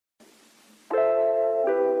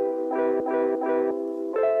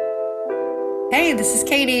Hey, this is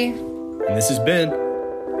Katie. And this is Ben.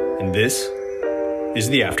 And this is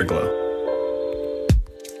The Afterglow.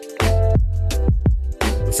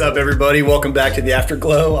 What's up, everybody? Welcome back to The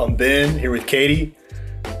Afterglow. I'm Ben, here with Katie.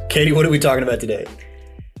 Katie, what are we talking about today?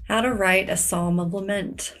 How to write a Psalm of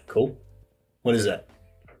Lament. Cool. What is that?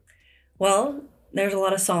 Well, there's a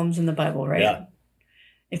lot of Psalms in the Bible, right? Yeah.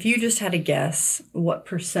 If you just had to guess what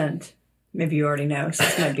percent, maybe you already know, so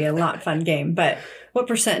this might be a not fun game, but what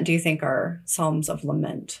percent do you think are Psalms of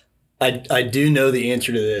Lament? I do know the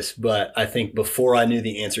answer to this, but I think before I knew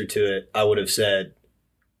the answer to it, I would have said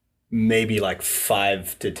maybe like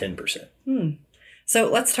 5 to 10%. So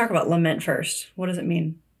let's talk about lament first. What does it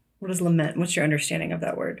mean? What is lament? What's your understanding of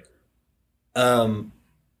that word?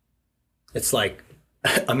 It's like,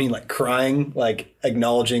 like crying, like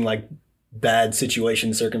acknowledging like bad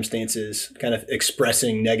situations, circumstances, kind of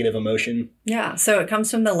expressing negative emotion. Yeah. So it comes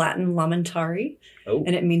from the Latin lamentari,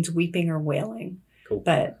 and it means weeping or wailing. Cool.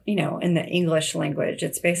 But, in the English language,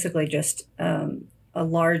 it's basically just a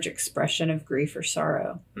large expression of grief or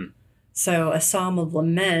sorrow. So a psalm of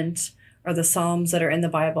lament are the psalms that are in the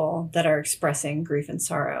Bible that are expressing grief and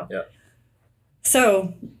sorrow. Yeah.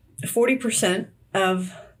 So 40%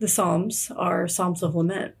 of the psalms are psalms of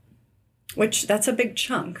lament, which that's a big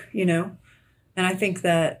chunk, And I think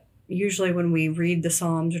that usually when we read the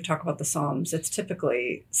Psalms or talk about the Psalms, it's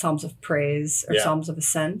typically Psalms of praise or Psalms of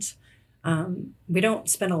ascent. We don't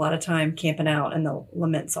spend a lot of time camping out in the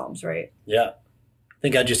lament Psalms, right? Yeah. I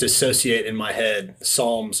think I just associate in my head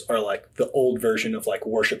Psalms are like the old version of like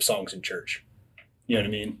worship songs in church. You know what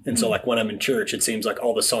I mean? And so like when I'm in church, it seems like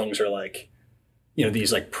all the songs are like,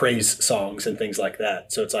 these like praise songs and things like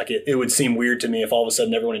that. So it's like it would seem weird to me if all of a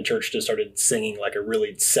sudden everyone in church just started singing like a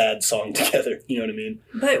really sad song together. You know what I mean?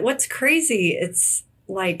 But what's crazy, it's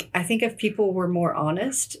like, I think if people were more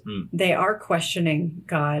honest, they are questioning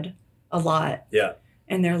God a lot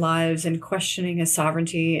in their lives and questioning his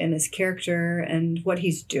sovereignty and his character and what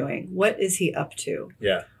he's doing. What is he up to?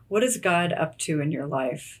 Yeah. What is God up to in your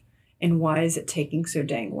life? And why is it taking so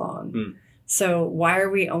dang long? So why are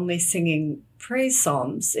we only singing praise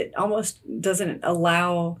psalms? It almost doesn't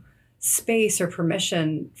allow space or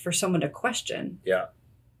permission for someone to question. Yeah.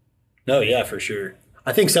 No, yeah, for sure.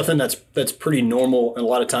 I think something that's pretty normal, and a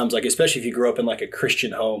lot of times, like especially if you grow up in like a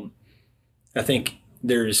Christian home, I think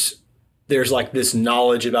there's like this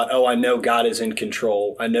knowledge about, I know God is in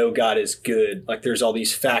control. I know God is good. Like there's all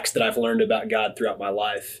these facts that I've learned about God throughout my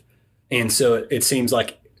life. And so it seems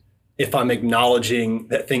like if I'm acknowledging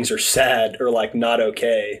that things are sad or like not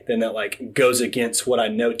okay, then that like goes against what I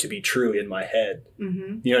know to be true in my head.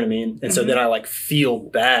 You know what I mean? And so then I like feel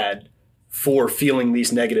bad for feeling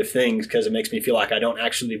these negative things because it makes me feel like I don't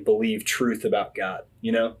actually believe truth about God,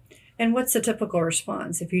 And what's the typical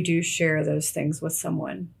response if you do share those things with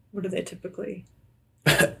someone? What do they typically?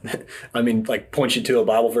 Like point you to a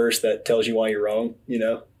Bible verse that tells you why you're wrong,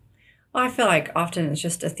 Well, I feel like often it's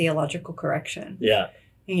just a theological correction. Yeah.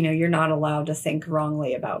 You're not allowed to think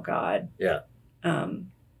wrongly about God. Yeah.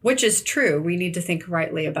 Which is true. We need to think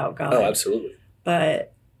rightly about God. Oh, absolutely.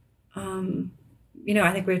 But,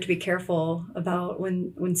 I think we have to be careful about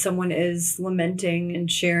when someone is lamenting and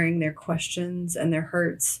sharing their questions and their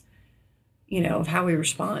hurts, of how we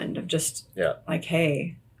respond, of just like,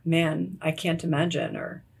 hey, man, I can't imagine,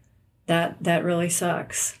 or that really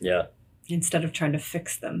sucks. Yeah. Instead of trying to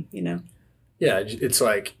fix them, Yeah. It's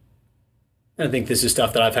like, I think this is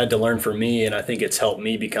stuff that I've had to learn for me, and I think it's helped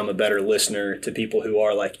me become a better listener to people who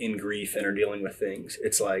are like in grief and are dealing with things.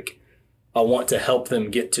 It's like I want to help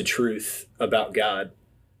them get to truth about God,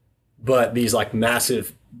 but these like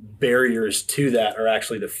massive barriers to that are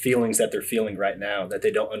actually the feelings that they're feeling right now that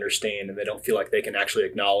they don't understand and they don't feel like they can actually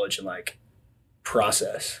acknowledge and like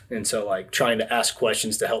process. And so like trying to ask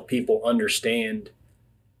questions to help people understand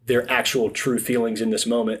their actual true feelings in this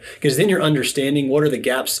moment, because then you're understanding what are the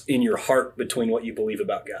gaps in your heart between what you believe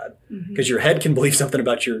about God, because your head can believe something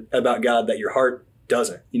about God that your heart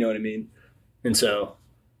doesn't, you know what I mean? And so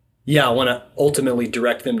I want to ultimately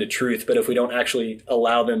direct them to truth, but if we don't actually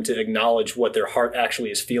allow them to acknowledge what their heart actually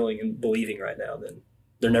is feeling and believing right now, then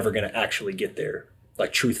they're never going to actually get there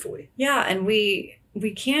like truthfully. Yeah. And we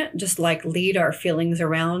can't just like lead our feelings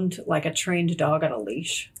around like a trained dog on a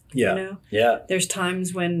leash. Yeah. Yeah. There's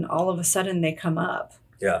times when all of a sudden they come up.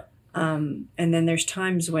 Yeah. And then there's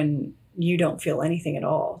times when you don't feel anything at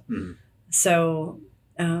all. So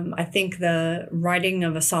I think the writing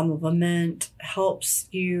of a Psalm of Lament helps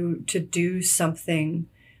you to do something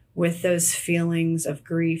with those feelings of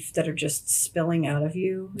grief that are just spilling out of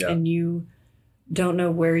you, and you don't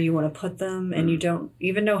know where you want to put them, and you don't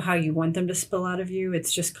even know how you want them to spill out of you.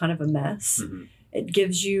 It's just kind of a mess. it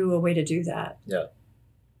gives you a way to do that. Yeah.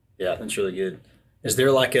 Yeah, that's really good. Is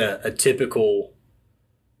there like a typical,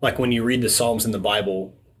 like when you read the Psalms in the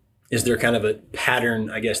Bible, is there kind of a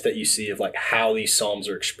pattern, I guess, that you see of like how these Psalms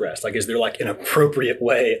are expressed? Like, is there like an appropriate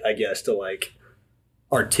way, I guess, to like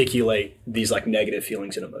articulate these like negative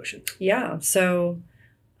feelings and emotions? Yeah. So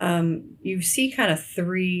you see kind of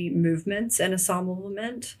three movements in a Psalm of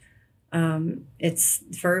Lament. It's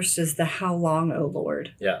first is the how long, O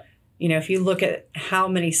Lord. Yeah. You know, if you look at how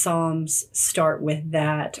many Psalms start with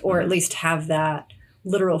that, or at least have that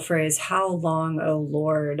literal phrase, how long, O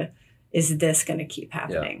Lord, is this going to keep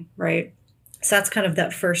happening? Yeah. Right. So that's kind of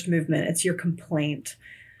that first movement. It's your complaint.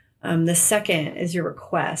 The second is your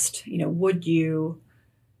request. You know, would you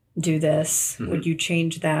do this? Mm-hmm. Would you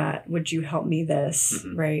change that? Would you help me this?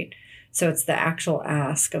 Mm-hmm. Right. So it's the actual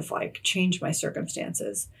ask of like, change my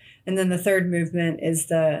circumstances. And then the third movement is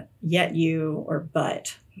the yet you or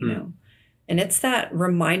but, you know, and it's that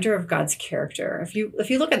reminder of God's character. If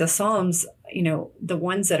you look at the Psalms, you know, the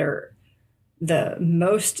ones that are the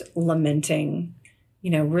most lamenting, you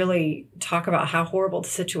know, really talk about how horrible the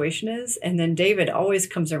situation is. And then David always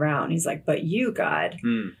comes around. He's like, but you, God,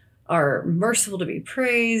 are merciful to be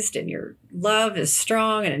praised, and your love is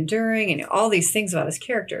strong and enduring, and all these things about his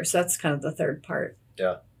character. So that's kind of the third part.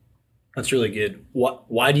 Yeah. That's really good.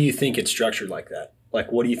 Why do you think it's structured like that?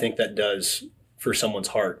 Like, what do you think that does for someone's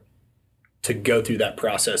heart to go through that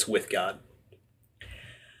process with God?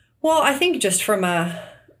 Well, I think just from a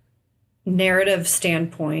narrative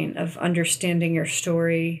standpoint of understanding your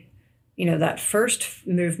story, you know, that first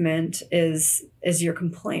movement is your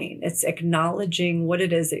complaint. It's acknowledging what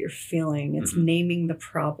it is that you're feeling. It's naming the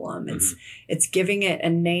problem. It's giving it a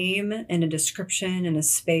name and a description and a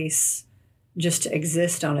space just to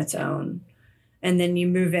exist on its own. And then you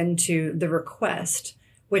move into the request,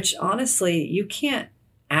 which honestly, you can't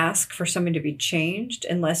ask for something to be changed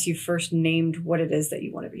unless you first named what it is that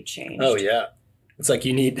you want to be changed. Oh, yeah. It's like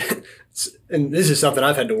you need, and this is something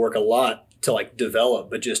I've had to work a lot to like develop,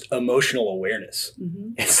 but just emotional awareness.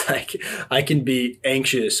 It's like I can be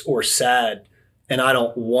anxious or sad and I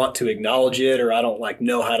don't want to acknowledge it, or I don't like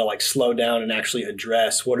know how to like slow down and actually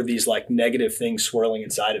address what are these like negative things swirling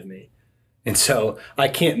inside of me. And so I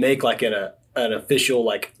can't make like an official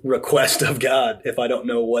like request of God if I don't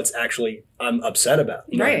know what's actually I'm upset about.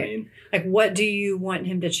 You know what I mean? Like, what do you want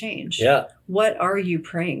him to change? Yeah. What are you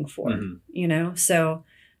praying for? You know, so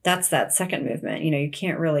that's that second movement. You know, you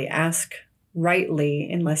can't really ask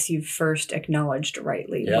rightly unless you've first acknowledged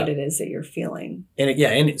rightly what it is that you're feeling. And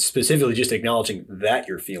and specifically just acknowledging that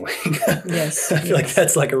you're feeling. Yes. I feel like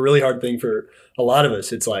that's like a really hard thing for a lot of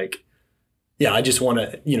us. It's like, yeah, I just want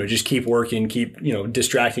to, you know, just keep working, keep, you know,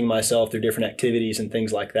 distracting myself through different activities and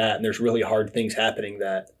things like that. And there's really hard things happening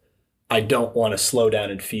that I don't want to slow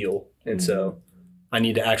down and feel. And so I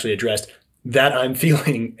need to actually address that I'm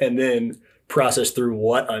feeling and then process through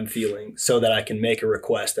what I'm feeling so that I can make a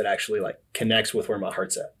request that actually like connects with where my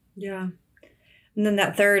heart's at. Yeah. And then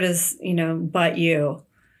that third is, you know, but you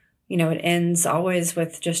know, it ends always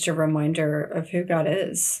with just a reminder of who God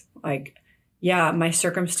is. Like, yeah, my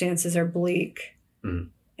circumstances are bleak.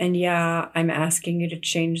 And yeah, I'm asking you to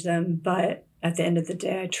change them. But at the end of the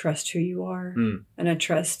day, I trust who you are. And I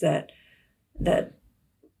trust that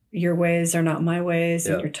your ways are not my ways,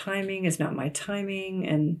 and your timing is not my timing,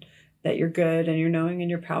 and that you're good and you're knowing and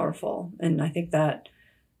you're powerful. And I think that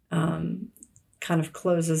kind of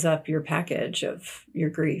closes up your package of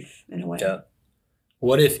your grief in a way. Yeah.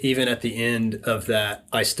 What if even at the end of that,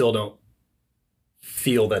 I still don't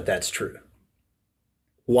feel that that's true?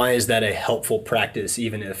 Why is that a helpful practice,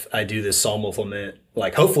 even if I do this Psalm of Lament?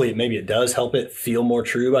 Like, hopefully, maybe it does help it feel more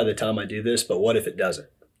true by the time I do this, but what if it doesn't?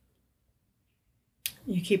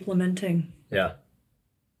 You keep lamenting. Yeah.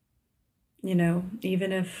 You know,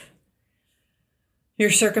 even if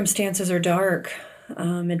your circumstances are dark,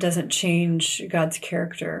 it doesn't change God's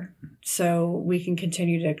character. So we can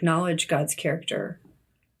continue to acknowledge God's character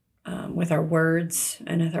with our words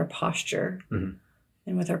and with our posture and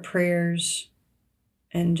with our prayers,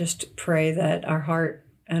 and just pray that our heart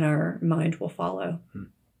and our mind will follow.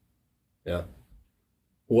 Yeah.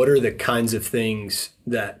 What are the kinds of things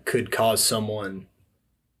that could cause someone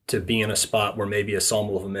to be in a spot where maybe a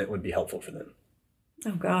Psalm of Lament would be helpful for them?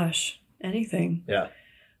 Oh gosh, anything. Yeah.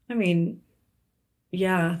 I mean,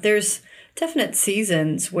 yeah, there's definite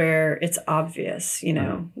seasons where it's obvious, you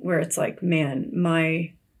know, where it's like, man,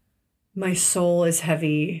 my soul is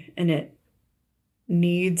heavy and it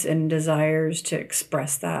needs and desires to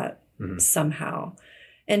express that somehow.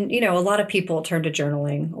 And, a lot of people turn to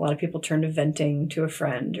journaling. A lot of people turn to venting to a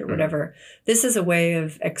friend or whatever. This is a way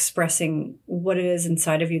of expressing what it is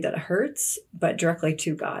inside of you that hurts, but directly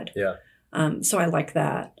to God. Yeah. So I like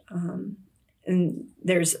that. And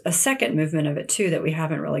there's a second movement of it too that we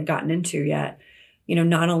haven't really gotten into yet.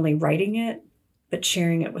 Not only writing it, but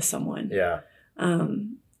sharing it with someone. Yeah.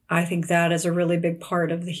 I think that is a really big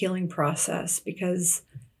part of the healing process because,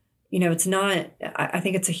 it's not, I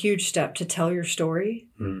think it's a huge step to tell your story,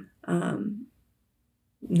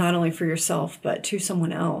 not only for yourself, but to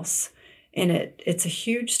someone else. And it's a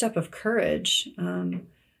huge step of courage.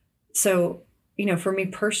 So, for me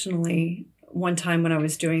personally, one time when I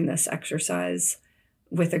was doing this exercise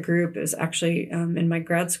with a group, it was actually in my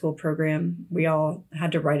grad school program, we all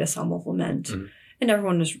had to write a Psalm of Lament. And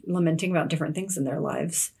everyone was lamenting about different things in their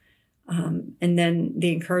lives. And then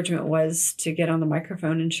the encouragement was to get on the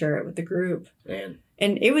microphone and share it with the group. Man.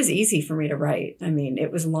 And it was easy for me to write. I mean,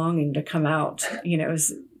 it was longing to come out. It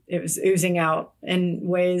was oozing out in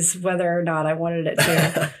ways whether or not I wanted it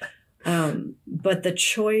to. But the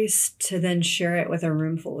choice to then share it with a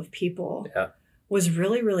room full of people was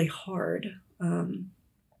really, really hard.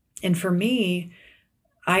 And for me,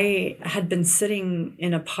 I had been sitting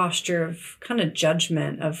in a posture of kind of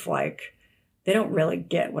judgment of like, they don't really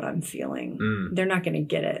get what I'm feeling. They're not going to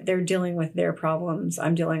get it. They're dealing with their problems.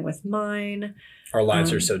 I'm dealing with mine. Our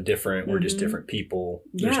lives are so different. We're just different people.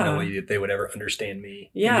 There's no way that they would ever understand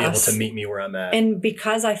me and be able to meet me where I'm at. And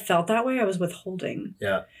because I felt that way, I was withholding.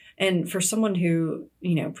 Yeah. And for someone who,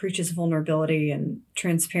 preaches vulnerability and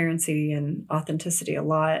transparency and authenticity a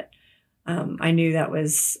lot, I knew that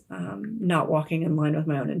was not walking in line with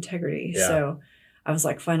my own integrity. Yeah. So I was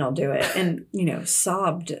like, fine, I'll do it. And,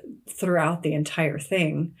 sobbed throughout the entire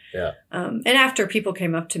thing. Yeah. And after people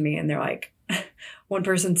came up to me and they're like, one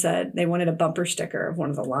person said they wanted a bumper sticker of one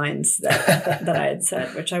of the lines that I had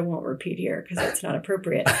said, which I won't repeat here because it's not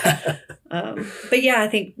appropriate. But yeah, I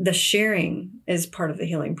think the sharing is part of the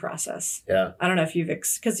healing process. Yeah. I don't know if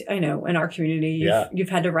because I know in our community, you've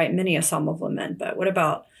had to write many a Psalm of Lament, but what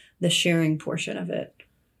about the sharing portion of it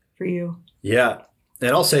for you? Yeah. And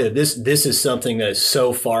I'll say that this is something that is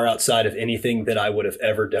so far outside of anything that I would have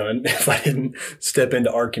ever done if I didn't step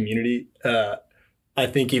into our community. I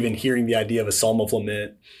think even hearing the idea of a Psalm of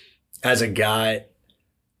Lament as a guy,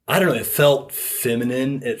 I don't know, it felt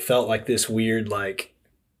feminine. It felt like this weird, like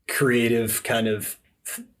creative kind of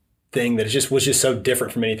thing that was just so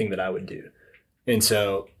different from anything that I would do. And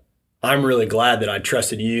so I'm really glad that I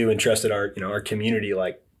trusted you and trusted our community,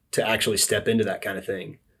 like to actually step into that kind of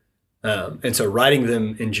thing. And so writing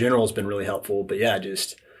them in general has been really helpful. But yeah,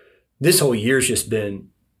 just this whole year's just been,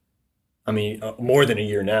 more than a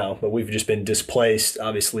year now, but we've just been displaced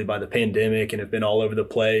obviously by the pandemic and have been all over the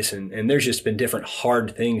place. And there's just been different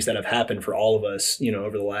hard things that have happened for all of us,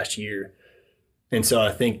 over the last year. And so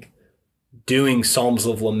I think doing Psalms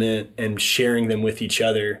of Lament and sharing them with each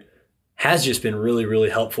other has just been really, really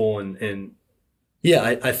helpful. And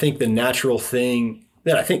yeah, I think the natural thing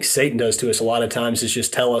that I think Satan does to us a lot of times is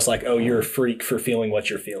just tell us like, oh, you're a freak for feeling what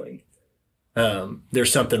you're feeling.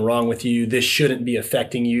 There's something wrong with you. This shouldn't be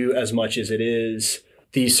affecting you as much as it is.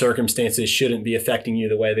 These circumstances shouldn't be affecting you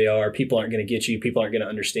the way they are. People aren't going to get you. People aren't going to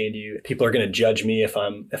understand you. People are going to judge me if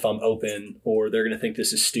I'm open, or they're going to think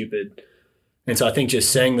this is stupid. And so I think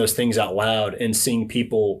just saying those things out loud and seeing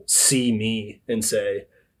people see me and say,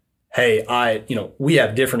 hey, we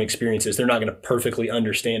have different experiences. They're not going to perfectly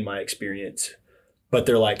understand my experience, but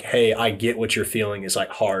they're like, hey, I get what you're feeling is like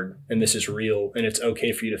hard, and this is real, and it's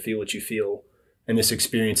okay for you to feel what you feel, and this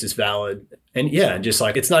experience is valid. And yeah, just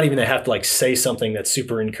like, it's not even they have to like say something that's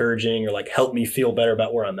super encouraging or like help me feel better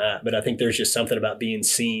about where I'm at. But I think there's just something about being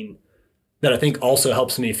seen that I think also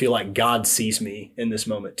helps me feel like God sees me in this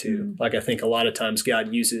moment too. Like I think a lot of times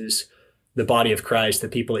God uses the body of Christ, the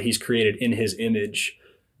people that he's created in his image,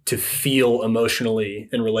 to feel emotionally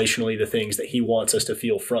and relationally the things that he wants us to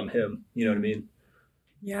feel from him. You know what I mean?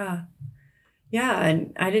 Yeah. Yeah.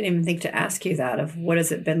 And I didn't even think to ask you that of what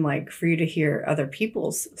has it been like for you to hear other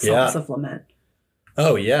people's Psalms of Lament?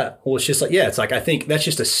 Oh, yeah. Well, it's just like, it's like, I think that's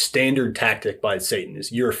just a standard tactic by Satan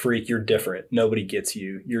is you're a freak, you're different. Nobody gets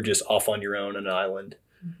you. You're just off on your own on an island.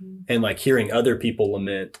 And like hearing other people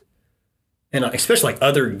lament, and especially like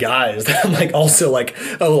other guys that I'm like also like,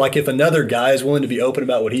 oh, like if another guy is willing to be open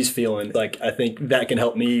about what he's feeling, like I think that can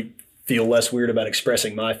help me feel less weird about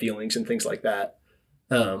expressing my feelings and things like that.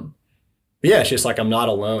 Yeah, it's just like I'm not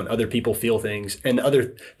alone. Other people feel things, and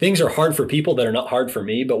other things are hard for people that are not hard for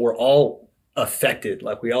me, but we're all affected.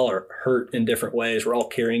 Like we all are hurt in different ways. We're all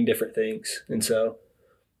carrying different things. And so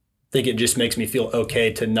I think it just makes me feel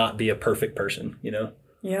okay to not be a perfect person,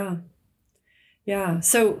 Yeah. Yeah.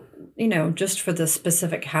 So, just for the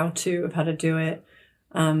specific how to do it,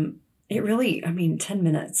 it really, 10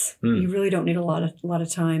 minutes. Mm. You really don't need a lot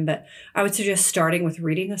of time, but I would suggest starting with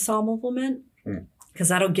reading a Psalm of Lament, because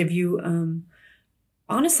that'll give you,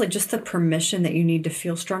 honestly, just the permission that you need to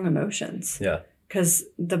feel strong emotions. Yeah. Because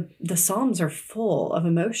the Psalms are full of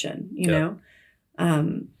emotion, Yeah.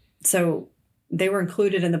 So they were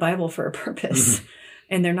included in the Bible for a purpose.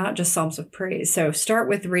 And they're not just Psalms of praise. So start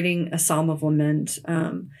with reading a Psalm of Lament,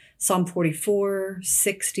 Psalm 44,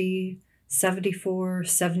 60, 74,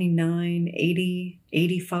 79, 80,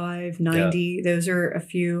 85, 90. Yeah. Those are a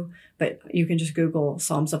few, but you can just Google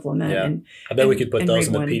Psalms of Lament. Yeah. I bet we could put those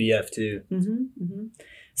in the PDF too.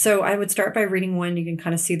 So I would start by reading one. You can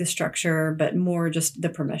kind of see the structure, but more just the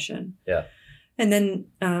permission. Yeah. And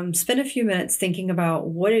then spend a few minutes thinking about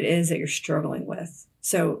what it is that you're struggling with.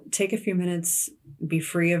 So take a few minutes, be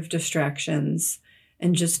free of distractions,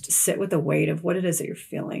 and just sit with the weight of what it is that you're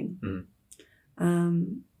feeling.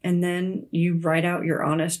 And then you write out your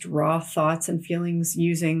honest, raw thoughts and feelings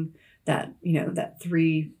using that, that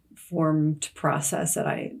 3-formed process that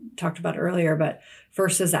I talked about earlier. But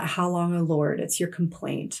first is that how long, O Lord? It's your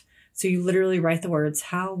complaint. So you literally write the words,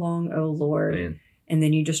 how long, O Lord? Man. And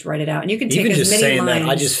then you just write it out. And you can take even as just many saying lines. That,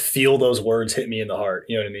 I just feel those words hit me in the heart.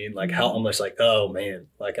 You know what I mean? Like how I'm just like, oh man,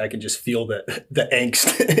 like I can just feel the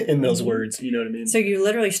angst in those words. You know what I mean? So you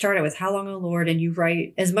literally start it with how long, O Lord, and you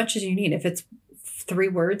write as much as you need. If it's 3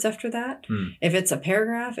 words after that, if it's a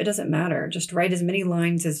paragraph, it doesn't matter. Just write as many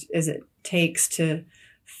lines as it takes to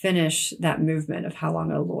finish that movement of how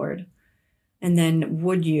long, O Lord. And then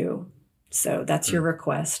would you? So that's your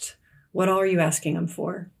request. What all are you asking him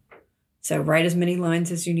for? So write as many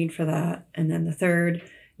lines as you need for that. And then the third,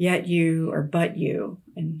 yet you or but you,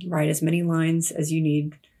 and write as many lines as you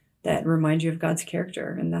need that remind you of God's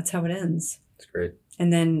character. And that's how it ends. That's great.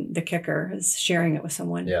 And then the kicker is sharing it with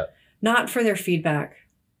someone. Yeah. Not for their feedback,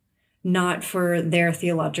 not for their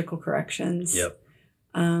theological corrections. Yep.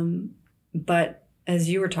 But as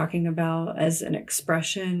you were talking about, as an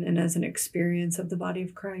expression and as an experience of the body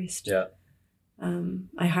of Christ. Yeah.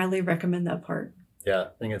 I highly recommend that part. Yeah,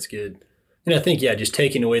 I think that's good. And I think, just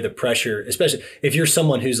taking away the pressure, especially if you're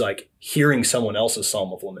someone who's like hearing someone else's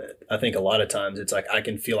Psalm of Lament. I think a lot of times it's like, I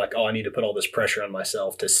can feel like, I need to put all this pressure on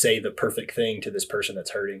myself to say the perfect thing to this person that's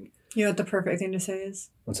hurting. You know what the perfect thing to say is?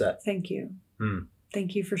 What's that? Thank you.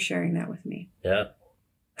 Thank you for sharing that with me. Yeah.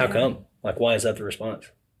 How come? Like, why is that the response?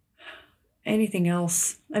 Anything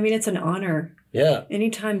else? It's an honor. Yeah.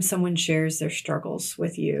 Anytime someone shares their struggles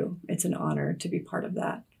with you, it's an honor to be part of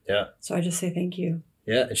that. Yeah. So I just say thank you.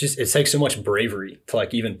 Yeah, it takes so much bravery to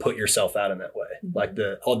like even put yourself out in that way. Like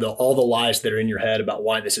all the lies that are in your head about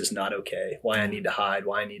why this is not okay, why I need to hide,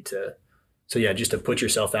 why I need to. So just to put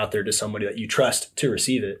yourself out there to somebody that you trust to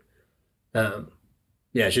receive it.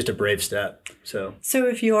 It's just a brave step. So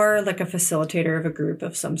if you are like a facilitator of a group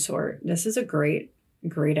of some sort, this is a great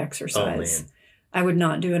exercise. Oh, man. I would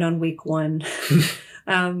not do it on week 1.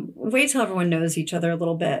 Wait till everyone knows each other a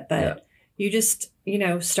little bit, but you just,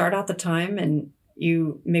 start out the time and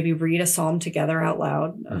you maybe read a psalm together out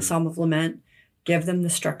loud, a Psalm of Lament, give them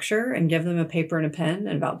the structure and give them a paper and a pen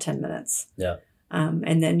in about 10 minutes. Yeah.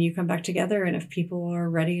 And then you come back together, and if people are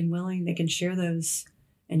ready and willing, they can share those,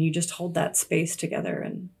 and you just hold that space together,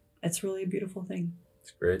 and it's really a beautiful thing.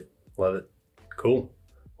 It's great. Love it. Cool.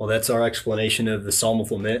 Well, that's our explanation of the Psalm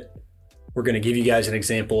of Lament. We're going to give you guys an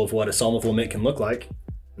example of what a Psalm of Lament can look like,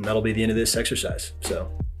 and that'll be the end of this exercise.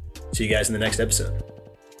 So see you guys in the next episode.